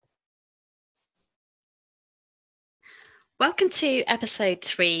Welcome to episode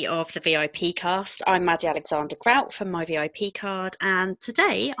 3 of the VIP cast. I'm Maddy Alexander-Grout from my VIP card, and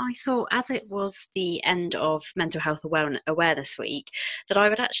today I thought, as it was the end of Mental Health Awareness Week, that I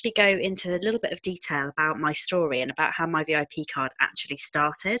would actually go into a little bit of detail about my story and about how my VIP card actually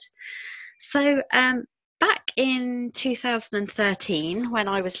started. So, back in 2013, when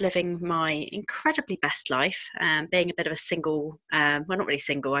I was living my incredibly best life, being a bit of a single, well, not really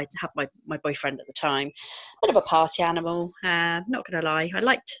single, I had my boyfriend at the time, bit of a party animal, not going to lie. I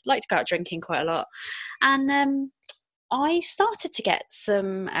liked to go out drinking quite a lot. And I started to get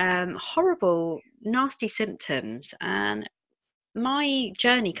some horrible, nasty symptoms, and my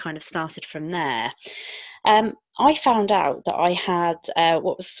journey kind of started from there. I found out that I had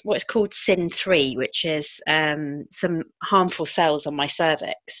what is called SIN3, which is some harmful cells on my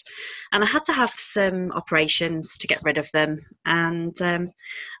cervix, and I had to have some operations to get rid of them. And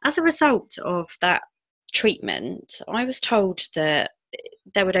as a result of that treatment, I was told that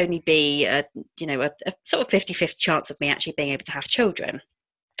there would only be a sort of 50-50 chance of me actually being able to have children,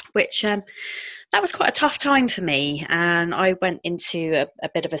 which that was quite a tough time for me, and I went into a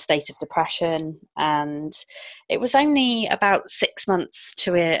bit of a state of depression. And it was only about 6 months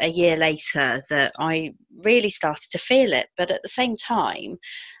to a year later that I really started to feel it. But at the same time,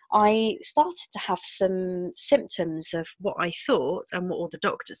 I started to have some symptoms of what I thought and what all the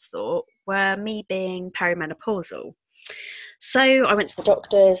doctors thought were me being perimenopausal. So I went to the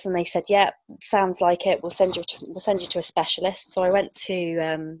doctors, and they said, "Yeah, sounds like it. We'll send you to a specialist." So I went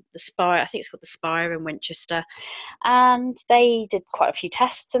to the Spire. I think it's called the Spire in Winchester, and they did quite a few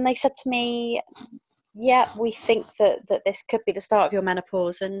tests. And they said to me, "Yeah, we think that this could be the start of your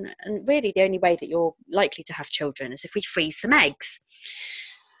menopause, and really the only way that you're likely to have children is if we freeze some eggs."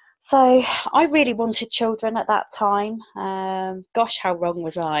 So I really wanted children at that time. Gosh, how wrong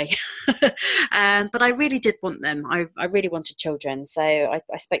was I? But I really did want them. I really wanted children. So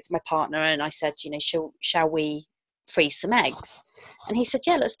I spoke to my partner and I said, shall we freeze some eggs? And he said,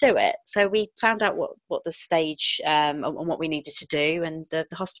 yeah, let's do it. So we found out what the stage and what we needed to do. And the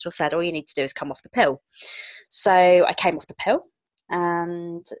hospital said, all you need to do is come off the pill. So I came off the pill,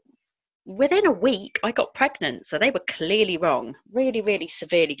 and within a week I got pregnant. So they were clearly wrong, really, really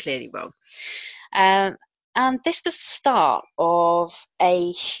severely, clearly wrong. Um, and this was the start of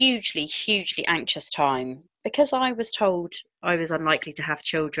a hugely, hugely anxious time, because I was told I was unlikely to have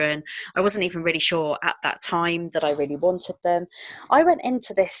children. I wasn't even really sure at that time that I really wanted them. I went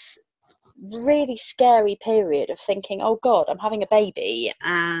into this really scary period of thinking, oh God, I'm having a baby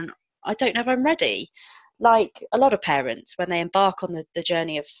and I don't know if I'm ready. Like a lot of parents, when they embark on the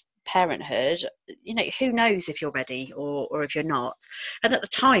journey of parenthood, who knows if you're ready or if you're not. And at the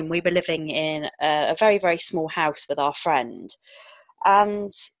time we were living in a very, very small house with our friend,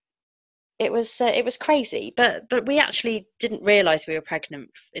 and it was crazy, but we actually didn't realize we were pregnant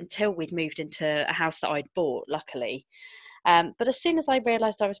until we'd moved into a house that I'd bought, luckily. But as soon as I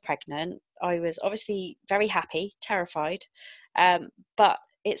realised I was pregnant, I was obviously very happy, terrified, but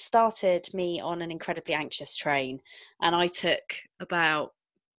it started me on an incredibly anxious train. And I took about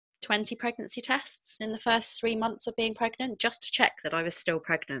 20 pregnancy tests in the first 3 months of being pregnant, just to check that I was still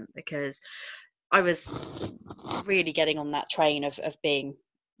pregnant, because I was really getting on that train of being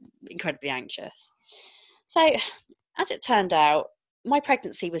incredibly anxious. So, as it turned out, my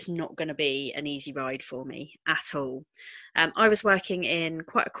pregnancy was not going to be an easy ride for me at all. I was working in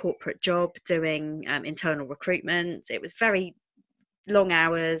quite a corporate job doing internal recruitment. It was very long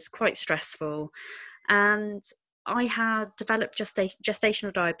hours, quite stressful. And I had developed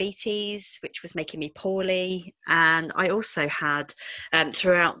gestational diabetes, which was making me poorly. And I also had,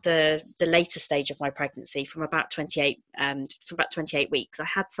 throughout the later stage of my pregnancy, from about 28 weeks, I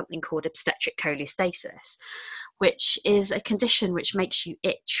had something called obstetric cholestasis, which is a condition which makes you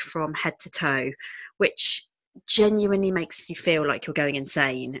itch from head to toe, which genuinely makes you feel like you're going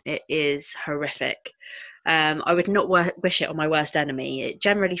insane. It is horrific. I would not wish it on my worst enemy. It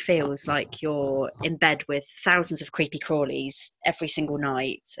generally feels like you're in bed with thousands of creepy crawlies every single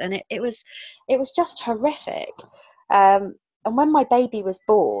night, and it was just horrific. And when my baby was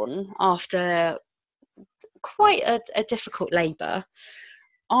born, after quite a difficult labour,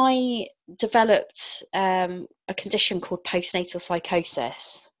 I developed a condition called postnatal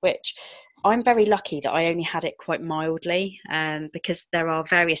psychosis, which I'm very lucky that I only had it quite mildly, because there are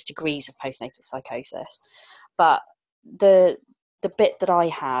various degrees of postnatal psychosis. But the bit that I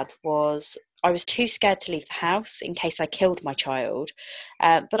had was I was too scared to leave the house in case I killed my child.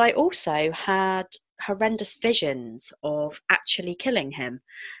 But I also had horrendous visions of actually killing him.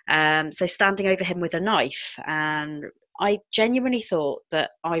 So standing over him with a knife, and I genuinely thought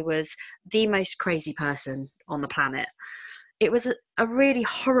that I was the most crazy person on the planet. it was a really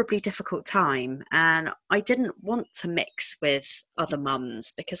horribly difficult time, and I didn't want to mix with other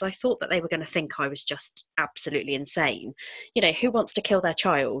mums because I thought that they were going to think I was just absolutely insane. You know, who wants to kill their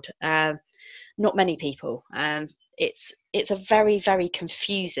child? Not many people. It's a very, very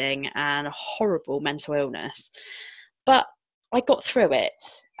confusing and horrible mental illness, but I got through it,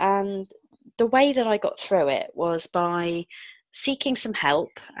 and the way that I got through it was by seeking some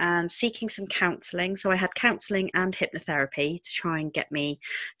help and seeking some counselling. So I had counselling and hypnotherapy to try and get me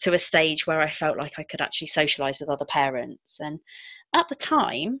to a stage where I felt like I could actually socialise with other parents. And at the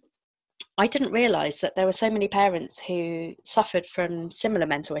time, I didn't realise that there were so many parents who suffered from similar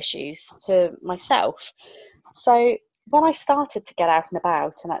mental issues to myself. So when I started to get out and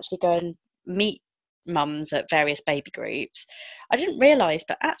about and actually go and meet mums at various baby groups, I didn't realise,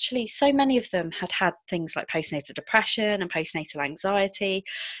 but actually so many of them had had things like postnatal depression and postnatal anxiety,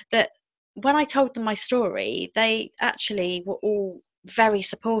 that when I told them my story, they actually were all very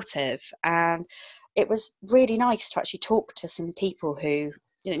supportive. And it was really nice to actually talk to some people who,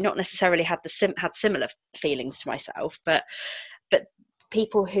 you know, not necessarily had similar feelings to myself, but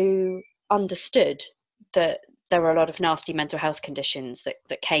people who understood that there were a lot of nasty mental health conditions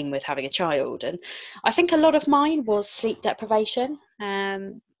that came with having a child. And I think a lot of mine was sleep deprivation.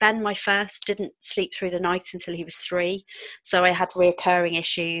 Ben, my first, didn't sleep through the night until he was 3. So I had reoccurring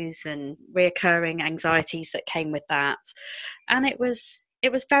issues and reoccurring anxieties that came with that. And it was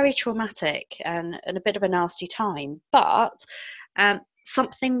very traumatic and a bit of a nasty time. But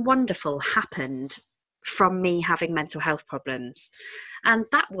something wonderful happened from me having mental health problems. And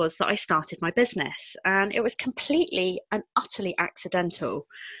that was that I started my business. And it was completely and utterly accidental.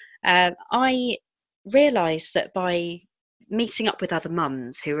 I realised that by meeting up with other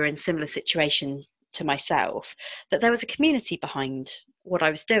mums who were in similar situation to myself, that there was a community behind what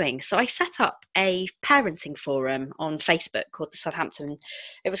I was doing. So I set up a parenting forum on Facebook called the Southampton,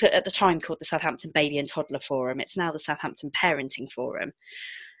 it was at the time called the Southampton Baby and Toddler Forum. It's now the Southampton Parenting Forum.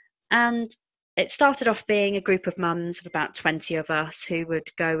 And it started off being a group of mums of about 20 of us who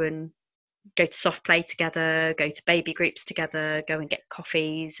would go to soft play together, go to baby groups together, go and get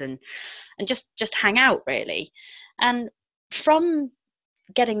coffees and just hang out really. And from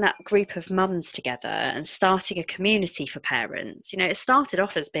getting that group of mums together and starting a community for parents, you know, it started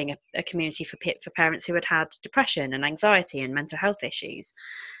off as being a community for parents who had depression and anxiety and mental health issues,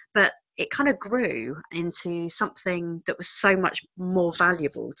 but it kind of grew into something that was so much more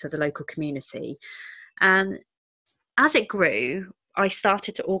valuable to the local community. And as it grew, I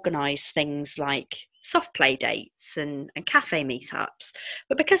started to organise things like soft play dates and cafe meetups.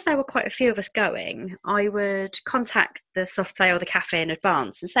 But because there were quite a few of us going, I would contact the soft play or the cafe in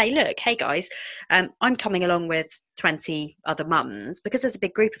advance and say, look, hey guys, I'm coming along with 20 other mums. Because there's a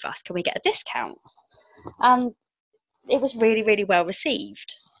big group of us, can we get a discount? And it was really, really well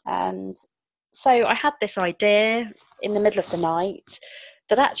received. And so I had this idea in the middle of the night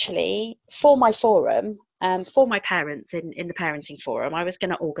that actually for my forum, for my parents in the parenting forum, I was going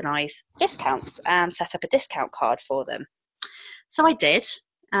to organise discounts and set up a discount card for them. So I did,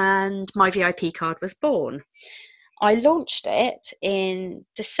 and my VIP card was born. I launched it in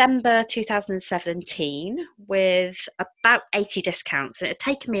December 2017 with about 80 discounts. And it had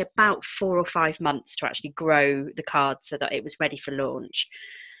taken me about 4 or 5 months to actually grow the card so that it was ready for launch.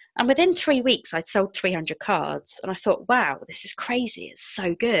 And within 3 weeks, I'd sold 300 cards. And I thought, wow, this is crazy. It's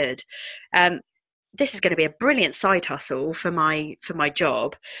so good. This is going to be a brilliant side hustle for my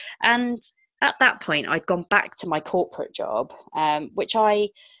job. And at that point, I'd gone back to my corporate job, which I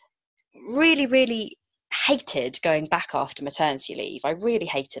really, really hated going back after maternity leave. I really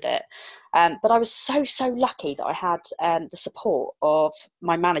hated it. But I was so lucky that I had the support of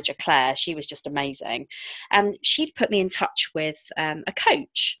my manager, Claire. She was just amazing. And she'd put me in touch with a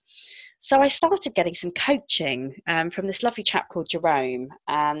coach. So I started getting some coaching from this lovely chap called Jerome.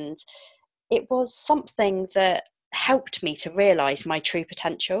 And it was something that helped me to realise my true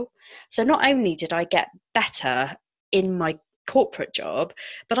potential. So not only did I get better in my corporate job,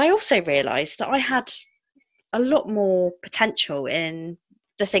 but I also realised that I had a lot more potential in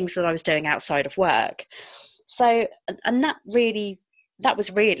the things that I was doing outside of work. So, and that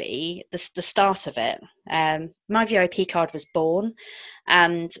was really the start of it. My VIP card was born,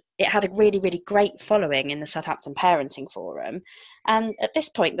 and it had a really, really great following in the Southampton Parenting Forum. And at this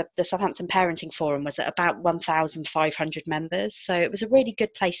point, the Southampton Parenting Forum was at about 1,500 members. So it was a really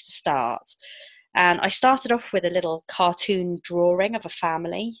good place to start. And I started off with a little cartoon drawing of a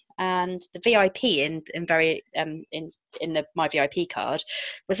family, and the VIP in my VIP card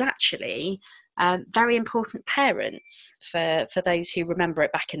was actually very important parents for those who remember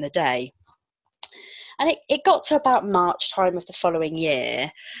it back in the day. And it got to about March time of the following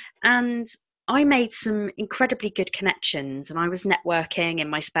year, and I made some incredibly good connections, and I was networking in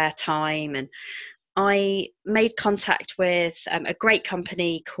my spare time, and I made contact with a great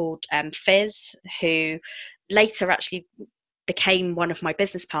company called Fizz, who later actually became one of my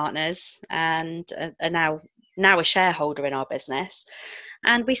business partners and are now a shareholder in our business.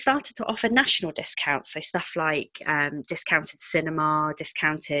 And we started to offer national discounts, so stuff like discounted cinema,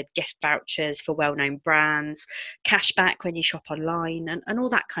 discounted gift vouchers for well-known brands, cashback when you shop online, and all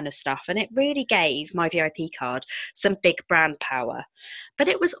that kind of stuff. And it really gave my VIP card some big brand power. But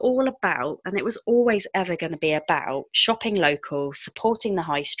it was all about, and it was always ever going to be about, shopping local, supporting the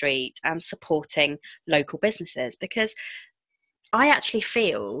high street, and supporting local businesses, because I actually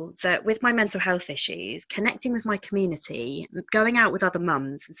feel that with my mental health issues, connecting with my community, going out with other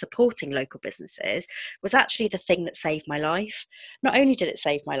mums and supporting local businesses was actually the thing that saved my life. Not only did it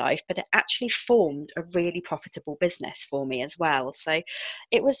save my life, but it actually formed a really profitable business for me as well. So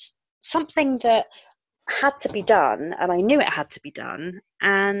it was something that had to be done, and I knew it had to be done,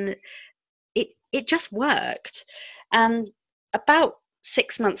 and it just worked. And about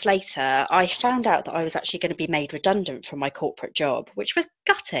 6 months later, I found out that I was actually going to be made redundant from my corporate job, which was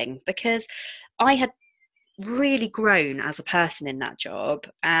gutting because I had really grown as a person in that job,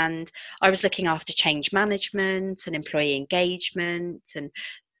 and I was looking after change management and employee engagement and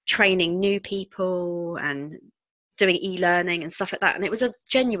training new people and doing e-learning and stuff like that. And it was a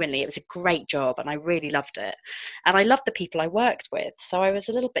great job, and I really loved it, and I loved the people I worked with. So I was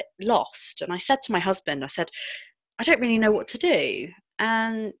a little bit lost, and I said to my husband, I said, I don't really know what to do.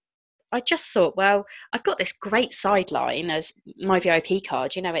 And I just thought, well, I've got this great sideline as my VIP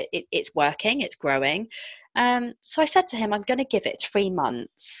card, it's working, it's growing. So I said to him, I'm going to give it 3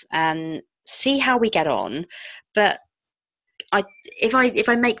 months and see how we get on. But if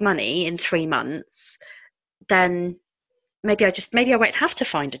I make money in 3 months, then maybe I won't have to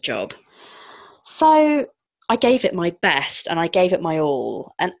find a job. So I gave it my best and I gave it my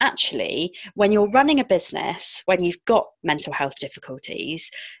all. And actually, when you're running a business, when you've got mental health difficulties,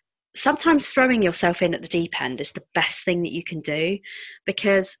 sometimes throwing yourself in at the deep end is the best thing that you can do,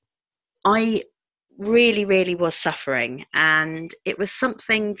 because I really, really was suffering, and it was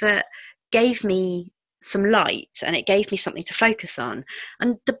something that gave me some light and it gave me something to focus on.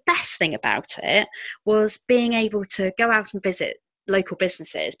 And the best thing about it was being able to go out and visit local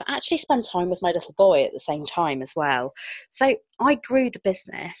businesses, but actually spend time with my little boy at the same time as well. So I grew the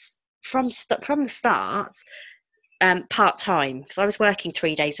business from the start part-time, because I was working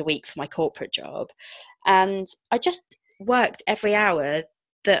 3 days a week for my corporate job, and I just worked every hour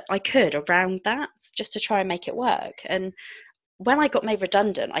that I could around that just to try and make it work. And when I got made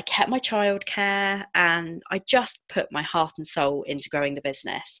redundant, I kept my childcare and I just put my heart and soul into growing the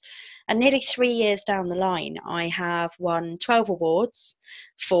business. And nearly 3 years down the line, I have won 12 awards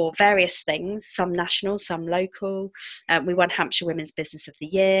for various things, some national, some local. We won Hampshire Women's Business of the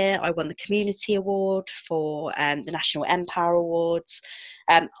Year. I won the Community Award for the National Empower Awards.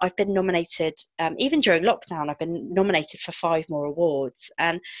 I've been nominated, even during lockdown, I've been nominated for 5 more awards.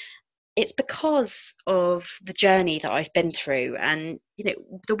 And it's because of the journey that I've been through. And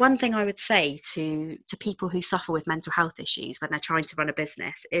the one thing I would say to people who suffer with mental health issues when they're trying to run a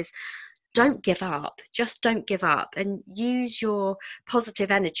business is, don't give up. Just don't give up, and use your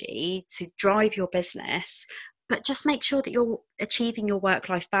positive energy to drive your business. But just make sure that you're achieving your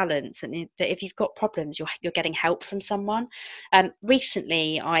work-life balance, and that if you've got problems, you're getting help from someone.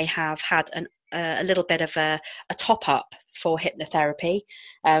 Recently, I have had a little bit of a top up for hypnotherapy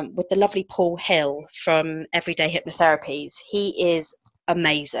with the lovely Paul Hill from Everyday Hypnotherapies. He is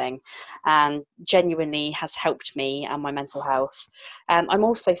amazing and genuinely has helped me and my mental health. I'm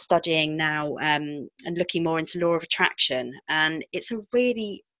also studying now and looking more into law of attraction, and it's a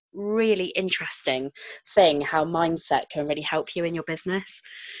really, really interesting thing how mindset can really help you in your business.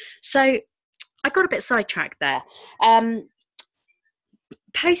 So I got a bit sidetracked there.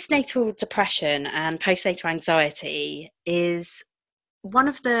 Postnatal depression and postnatal anxiety is one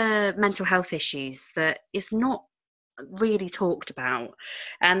of the mental health issues that is not really talked about.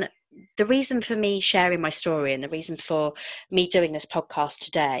 And the reason for me sharing my story and the reason for me doing this podcast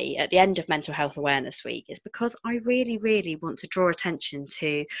today at the end of Mental Health Awareness Week is because I really, really want to draw attention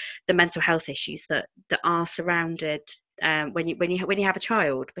to the mental health issues that are surrounded when you have a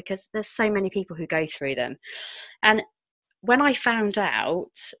child, because there's so many people who go through them. And when I found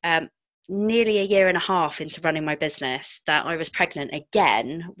out nearly a year and a half into running my business that I was pregnant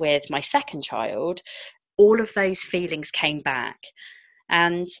again with my second child, all of those feelings came back.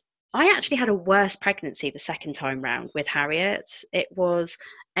 And I actually had a worse pregnancy the second time round with Harriet. It was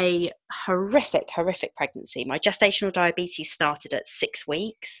a horrific pregnancy. My gestational diabetes started at 6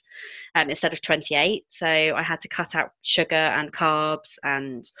 weeks instead of 28. So I had to cut out sugar and carbs,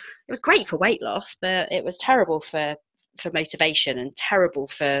 and it was great for weight loss, but it was terrible for motivation and terrible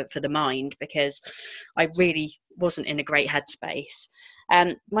for the mind because I really wasn't in a great headspace.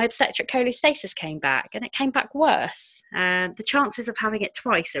 My obstetric cholestasis came back, and it came back worse. The chances of having it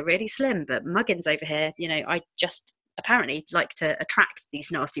twice are really slim, but Muggins over here, I just apparently like to attract these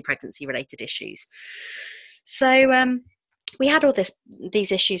nasty pregnancy related issues. So we had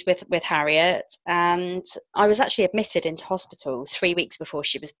these issues with Harriet, and I was actually admitted into hospital 3 weeks before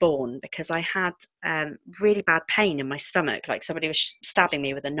she was born because I had really bad pain in my stomach, like somebody was stabbing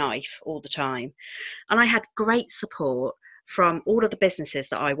me with a knife all the time. And I had great support from all of the businesses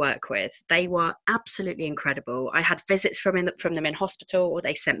that I work with. They were absolutely incredible. I had visits from them in hospital, or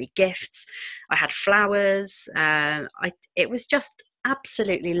they sent me gifts. I had flowers. It was just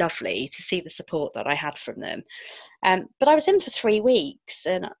absolutely lovely to see the support that I had from them. But I was in for 3 weeks,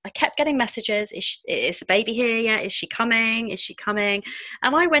 and I kept getting messages. Is the baby here yet? Is she coming? Is she coming?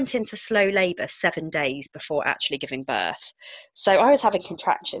 And I went into slow labour 7 days before actually giving birth. So I was having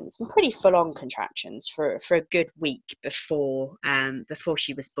contractions, and pretty full on contractions for a good week before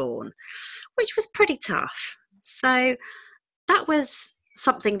she was born, which was pretty tough. So that was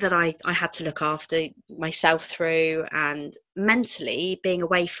something that I had to look after myself through, and mentally being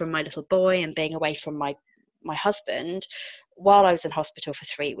away from my little boy and being away from my husband while I was in hospital for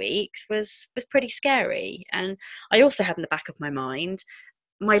 3 weeks was pretty scary. And I also had in the back of my mind,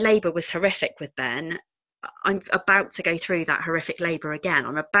 my labour was horrific with Ben. I'm about to go through that horrific labour again.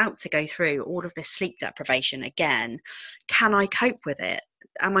 I'm about to go through all of this sleep deprivation again. Can I cope with it?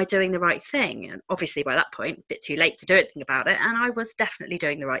 Am I doing the right thing? And obviously by that point, a bit too late to do anything about it. And I was definitely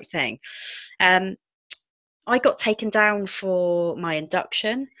doing the right thing. I got taken down for my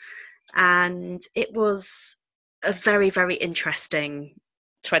induction, and it was a very interesting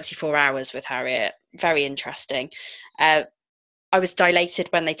 24 hours with Harriet. Very interesting. I was dilated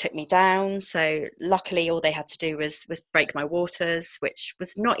when they took me down, so luckily all they had to do was break my waters, which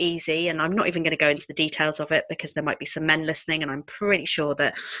was not easy. And I'm not even going to go into the details of it because there might be some men listening, and I'm pretty sure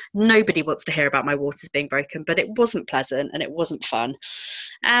that nobody wants to hear about my waters being broken. But it wasn't pleasant and it wasn't fun.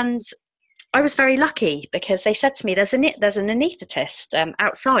 And I was very lucky because they said to me, there's an anaesthetist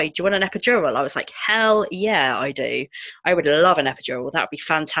outside. Do you want an epidural? I was like, hell yeah, I do. I would love an epidural. That would be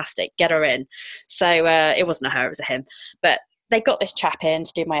fantastic. Get her in. So it wasn't a her, it was a him. But they got this chap in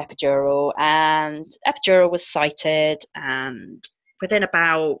to do my epidural, and epidural was sighted. And within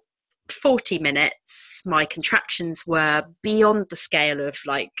about 40 minutes, my contractions were beyond the scale of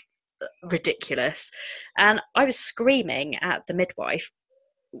like ridiculous. And I was screaming at the midwife,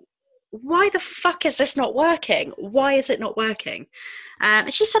 why the fuck is this not working? Why is it not working?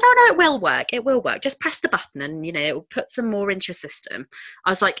 And she said, oh no, it will work. It will work. Just press the button and, it will put some more into your system. I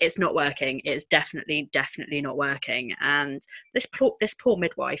was like, it's not working. It's definitely not working. And this poor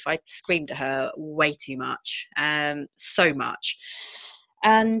midwife, I screamed at her way too much, so much.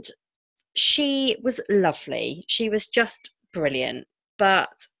 And she was lovely. She was just brilliant.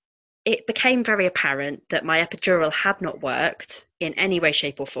 But it became very apparent that my epidural had not worked in any way,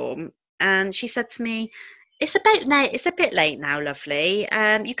 shape, or form. And she said to me, it's a bit late now, lovely.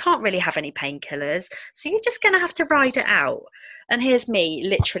 You can't really have any painkillers, so you're just going to have to ride it out. And here's me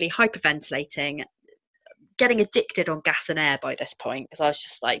literally hyperventilating, getting addicted on gas and air by this point, because I was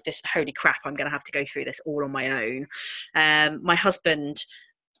just like, this, holy crap, I'm going to have to go through this all on my own. My husband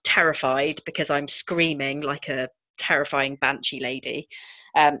terrified because I'm screaming like a terrifying banshee lady,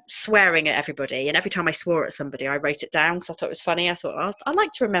 swearing at everybody. And every time I swore at somebody, I wrote it down because I thought it was funny. I thought, I'd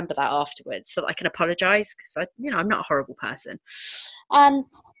like to remember that afterwards so that I can apologize, because I'm not a horrible person. And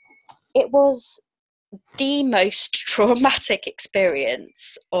it was the most traumatic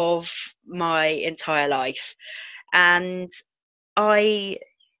experience of my entire life. And I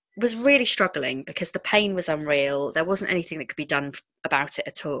was really struggling because the pain was unreal. There wasn't anything that could be done about it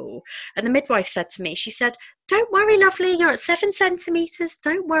at all. And the midwife said to me, she said, don't worry, lovely, you're at 7 centimeters.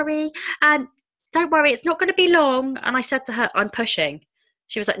 Don't worry. And don't worry, it's not going to be long. And I said to her, I'm pushing.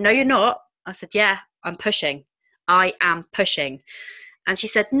 She was like, no, you're not. I said, yeah, I'm pushing. I am pushing. And she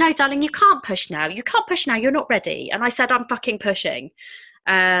said, no, darling, you can't push now. You can't push now. You're not ready. And I said, I'm fucking pushing.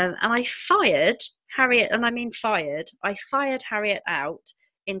 And I fired Harriet, and I mean fired. I fired Harriet out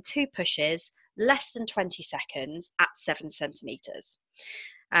in 2 pushes, less than 20 seconds at 7 centimeters,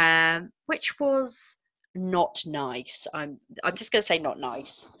 which was not nice. I'm just going to say not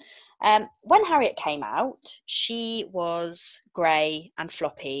nice. When Harriet came out, she was grey and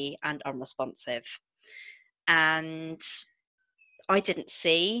floppy and unresponsive. And I didn't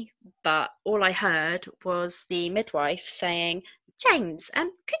see, but all I heard was the midwife saying, James,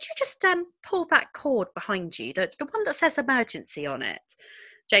 could you just pull that cord behind you, the one that says emergency on it?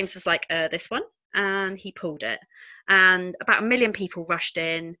 James was like, this one. And he pulled it. And about 1 million people rushed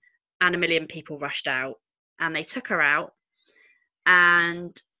in and 1 million people rushed out. And they took her out.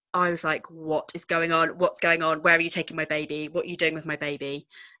 And I was like, what is going on? What's going on? Where are you taking my baby? What are you doing with my baby?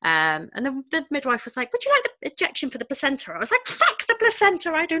 And then the midwife was like, would you like the injection for the placenta? I was like, fuck the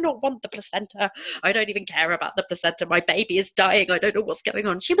placenta. I do not want the placenta. I don't even care about the placenta. My baby is dying. I don't know what's going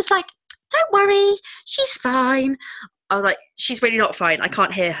on. She was like, don't worry. She's fine. I was like, she's really not fine. I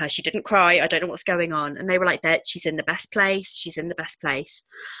can't hear her. She didn't cry. I don't know what's going on. And they were like, that she's in the best place. She's in the best place.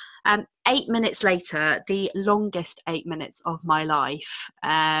 8 minutes later, the longest 8 minutes of my life,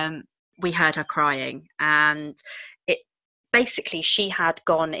 we heard her crying, and it basically, she had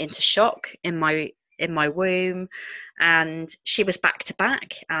gone into shock in my womb, and she was back to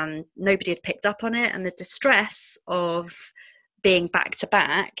back, and nobody had picked up on it, and the distress of being back to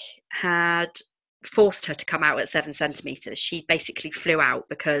back had forced her to come out at 7 centimeters. She basically flew out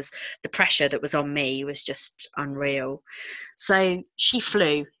because the pressure that was on me was just unreal. So she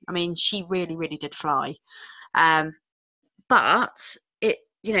flew. I mean, she really, really did fly. But it,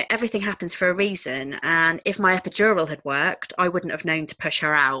 everything happens for a reason. And if my epidural had worked, I wouldn't have known to push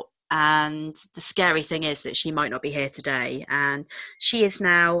her out. And the scary thing is that she might not be here today. And she is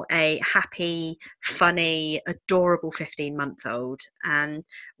now a happy, funny, adorable 15-month-old. And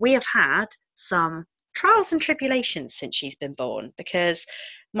we have had some trials and tribulations since she's been born, because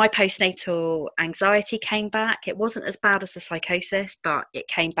my postnatal anxiety came back. It wasn't as bad as the psychosis, but it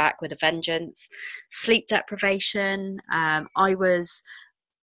came back with a vengeance. Sleep deprivation. I was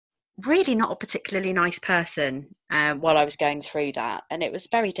really not a particularly nice person while I was going through that, and it was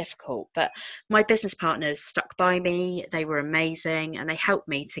very difficult, but my business partners stuck by me. They were amazing, and they helped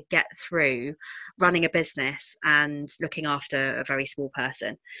me to get through running a business and looking after a very small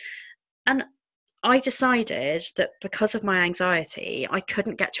person. And I decided that because of my anxiety, I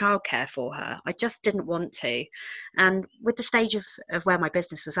couldn't get childcare for her. I just didn't want to. And with the stage of where my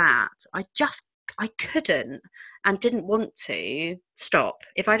business was at, I couldn't and didn't want to stop.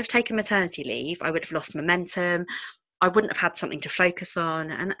 If I'd have taken maternity leave, I would have lost momentum. I wouldn't have had something to focus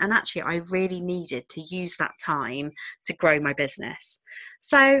on. And actually, I really needed to use that time to grow my business.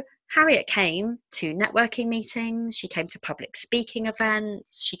 So Harriet came to networking meetings. She came to public speaking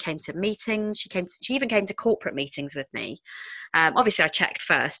events. She came to meetings. She even came to corporate meetings with me. Obviously, I checked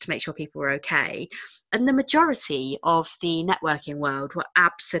first to make sure people were okay. And the majority of the networking world were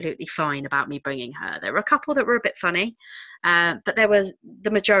absolutely fine about me bringing her. There were a couple that were a bit funny, but the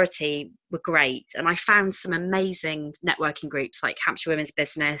majority were great. And I found some amazing networking groups like Hampshire Women's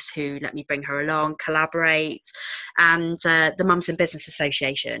Business, who let me bring her along, Collaborate, and the Mums in Business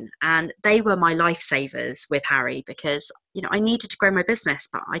Association. And they were my lifesavers with Harry, because I needed to grow my business,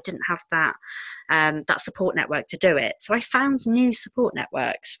 but I didn't have that support network to do it. So I found new support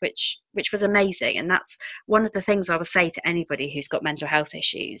networks, which was amazing. And that's one of the things I would say to anybody who's got mental health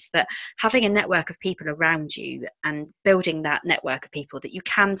issues, that having a network of people around you and building that network of people that you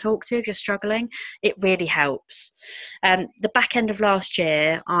can talk to if you're struggling, it really helps. The back end of last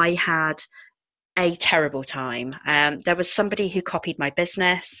year, I had a terrible time. There was somebody who copied my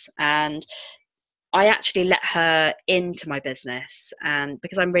business, and I actually let her into my business, and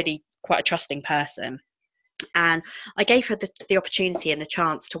because I'm really quite a trusting person, and I gave her the opportunity and the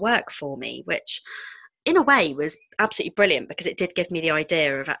chance to work for me, which in a way was absolutely brilliant, because it did give me the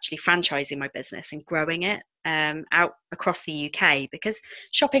idea of actually franchising my business and growing it out across the UK, because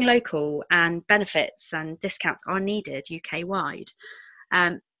shopping local and benefits and discounts are needed UK wide.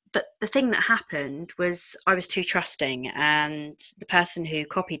 But the thing that happened was I was too trusting, and the person who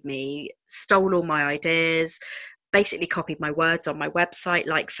copied me stole all my ideas, basically copied my words on my website,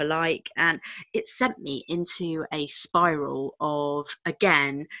 like for like, and it sent me into a spiral of,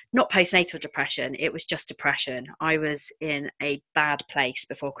 again, not postnatal depression, it was just depression. I was in a bad place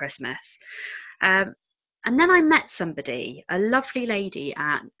before Christmas. And then I met somebody, a lovely lady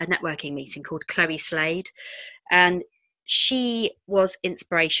at a networking meeting called Chloe Slade, and she was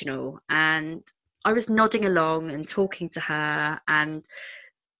inspirational, and I was nodding along and talking to her, and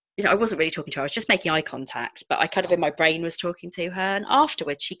I wasn't really talking to her, I was just making eye contact, but I kind of in my brain was talking to her. And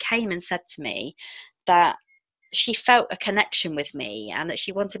afterwards she came and said to me that she felt a connection with me and that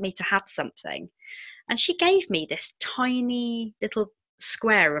she wanted me to have something, and she gave me this tiny little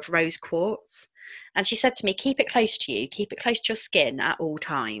square of rose quartz. And she said to me, keep it close to you, keep it close to your skin at all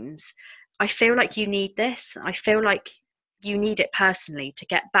times. I feel like you need this. I feel like you need it personally to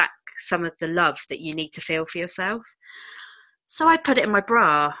get back some of the love that you need to feel for yourself. So I put it in my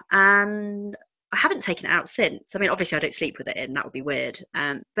bra, and I haven't taken it out since. I mean, obviously, I don't sleep with it in, that would be weird.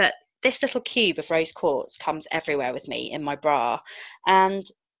 But this little cube of rose quartz comes everywhere with me in my bra. And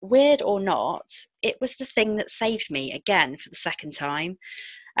weird or not, it was the thing that saved me again for the second time.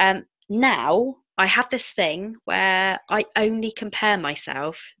 Now I have this thing where I only compare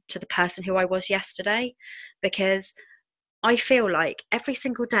myself to the person who I was yesterday, because I feel like every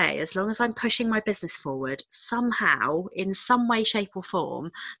single day, as long as I'm pushing my business forward, somehow, in some way, shape, or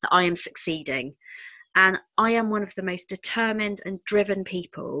form, that I am succeeding. And I am one of the most determined and driven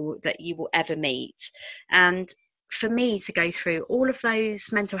people that you will ever meet. And for me to go through all of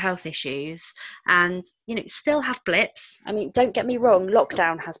those mental health issues and, still have blips. I mean, don't get me wrong,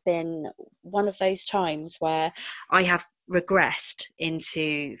 lockdown has been one of those times where I have regressed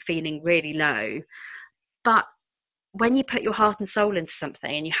into feeling really low. But when you put your heart and soul into something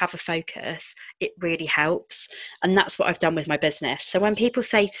and you have a focus, it really helps. And that's what I've done with my business. So when people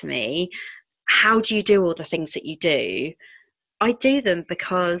say to me, how do you do all the things that you do? I do them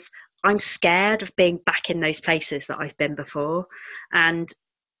because I'm scared of being back in those places that I've been before. And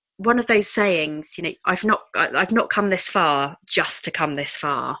one of those sayings, I've not come this far just to come this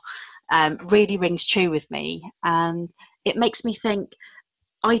far, really rings true with me. And it makes me think,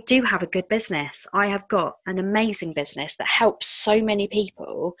 I do have a good business. I have got an amazing business that helps so many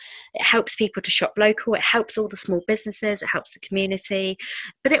people. It helps people to shop local. It helps all the small businesses. It helps the community.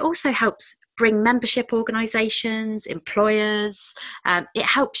 But it also helps bring membership organisations, employers. It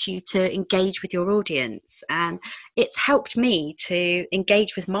helps you to engage with your audience. And it's helped me to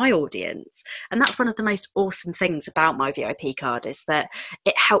engage with my audience. And that's one of the most awesome things about my VIP card, is that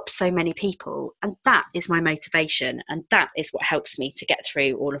it helps so many people. And that is my motivation. And that is what helps me to get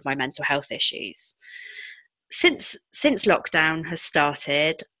through all of my mental health issues. Since lockdown has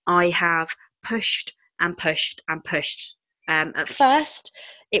started, I have pushed and pushed and pushed. At first,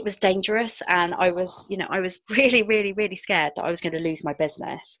 it was dangerous, and I was really, really, really scared that I was going to lose my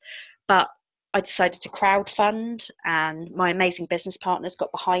business. But I decided to crowdfund, and my amazing business partners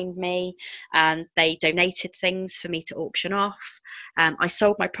got behind me, and they donated things for me to auction off. I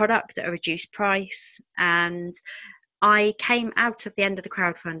sold my product at a reduced price, and I came out of the end of the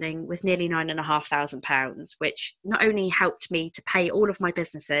crowdfunding with nearly £9,500, which not only helped me to pay all of my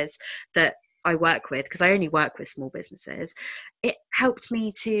businesses that I work with, because I only work with small businesses, it helped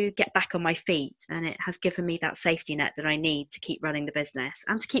me to get back on my feet, and it has given me that safety net that I need to keep running the business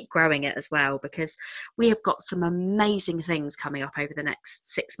and to keep growing it as well, because we have got some amazing things coming up over the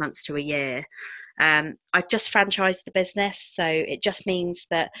next 6 months to a year. I've just franchised the business, so it just means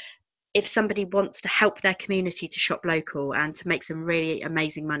that if somebody wants to help their community to shop local and to make some really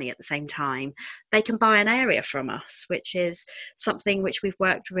amazing money at the same time, they can buy an area from us, which is something which we've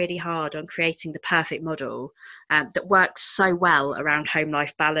worked really hard on creating the perfect model, that works so well around home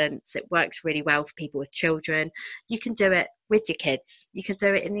life balance. It works really well for people with children. You can do it with your kids. You can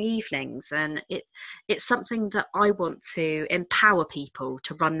do it in the evenings. And it's something that I want to empower people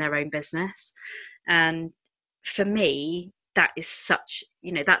to run their own business. And for me, that is such,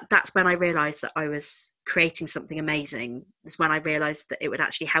 that's when I realized that I was creating something amazing, was when I realized that it would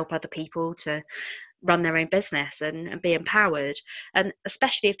actually help other people to run their own business and be empowered. And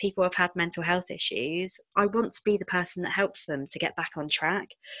especially if people have had mental health issues, I want to be the person that helps them to get back on track.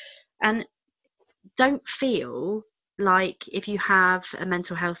 And don't feel like if you have a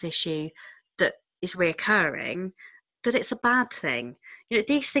mental health issue that is reoccurring, that it's a bad thing.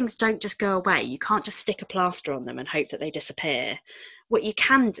 These things don't just go away. You can't just stick a plaster on them and hope that they disappear. What you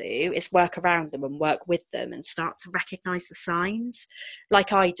can do is work around them and work with them and start to recognize the signs,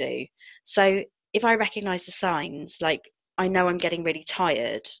 like I do. So if I recognize the signs, like I know I'm getting really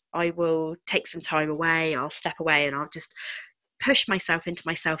tired, I will take some time away, I'll step away, and I'll just push myself into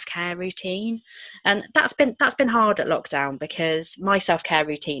my self-care routine. And that's been hard at lockdown, because my self-care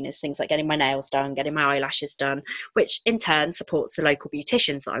routine is things like getting my nails done, getting my eyelashes done, which in turn supports the local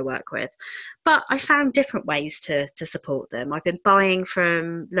beauticians that I work with. But I found different ways to support them. I've been buying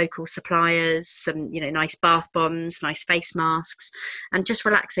from local suppliers some nice bath bombs, nice face masks, and just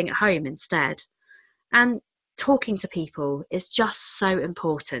relaxing at home instead. And talking to people is just so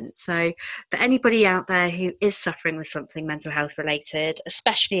important. So for anybody out there who is suffering with something mental health related,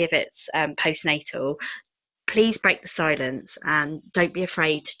 especially if it's postnatal, please break the silence and don't be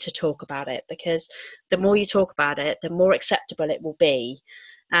afraid to talk about it, because the more you talk about it, the more acceptable it will be.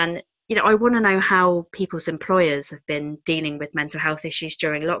 And I want to know how people's employers have been dealing with mental health issues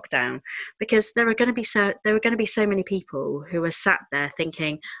during lockdown, because there are going to be so many people who are sat there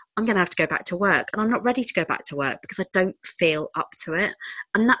thinking, I'm going to have to go back to work, and I'm not ready to go back to work because I don't feel up to it,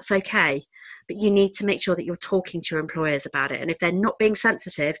 and that's okay. But you need to make sure that you're talking to your employers about it, and if they're not being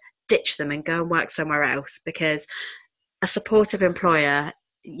sensitive, ditch them and go and work somewhere else, because a supportive employer,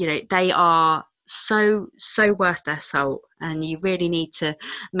 they are so worth their salt. And you really need to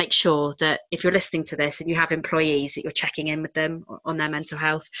make sure that if you're listening to this and you have employees, that you're checking in with them on their mental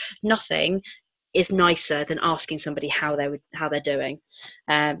health. Nothing is nicer than asking somebody how they're doing.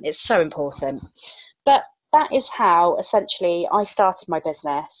 It's so important. But that is how essentially I started my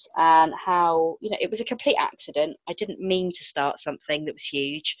business, and how it was a complete accident. I didn't mean to start something that was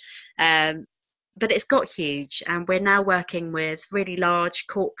huge, um, but it's got huge, and we're now working with really large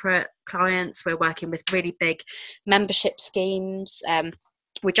corporate clients. We're working with really big membership schemes.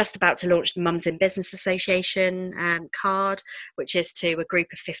 We're just about to launch the Mums in Business Association card, which is to a group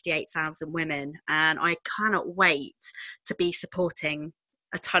of 58,000 women. And I cannot wait to be supporting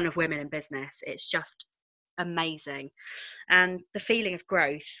a ton of women in business. It's just amazing. And the feeling of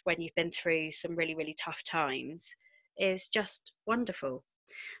growth when you've been through some really, really tough times is just wonderful.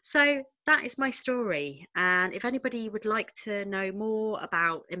 So that is my story. And if anybody would like to know more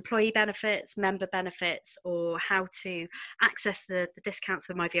about employee benefits, member benefits, or how to access the discounts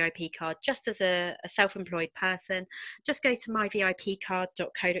for my VIP card just as a self-employed person, just go to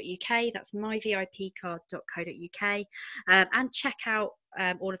myvipcard.co.uk. That's myvipcard.co.uk, and check out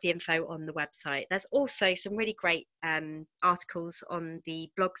all of the info on the website. There's also some really great articles on the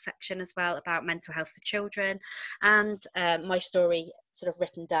blog section as well about mental health for children, and my story sort of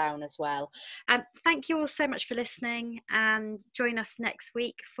written down as well. Thank you all so much for listening, and join us next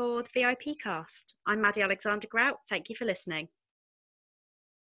week for the VIP cast. I'm Maddy Alexander-Grout. Thank you for listening.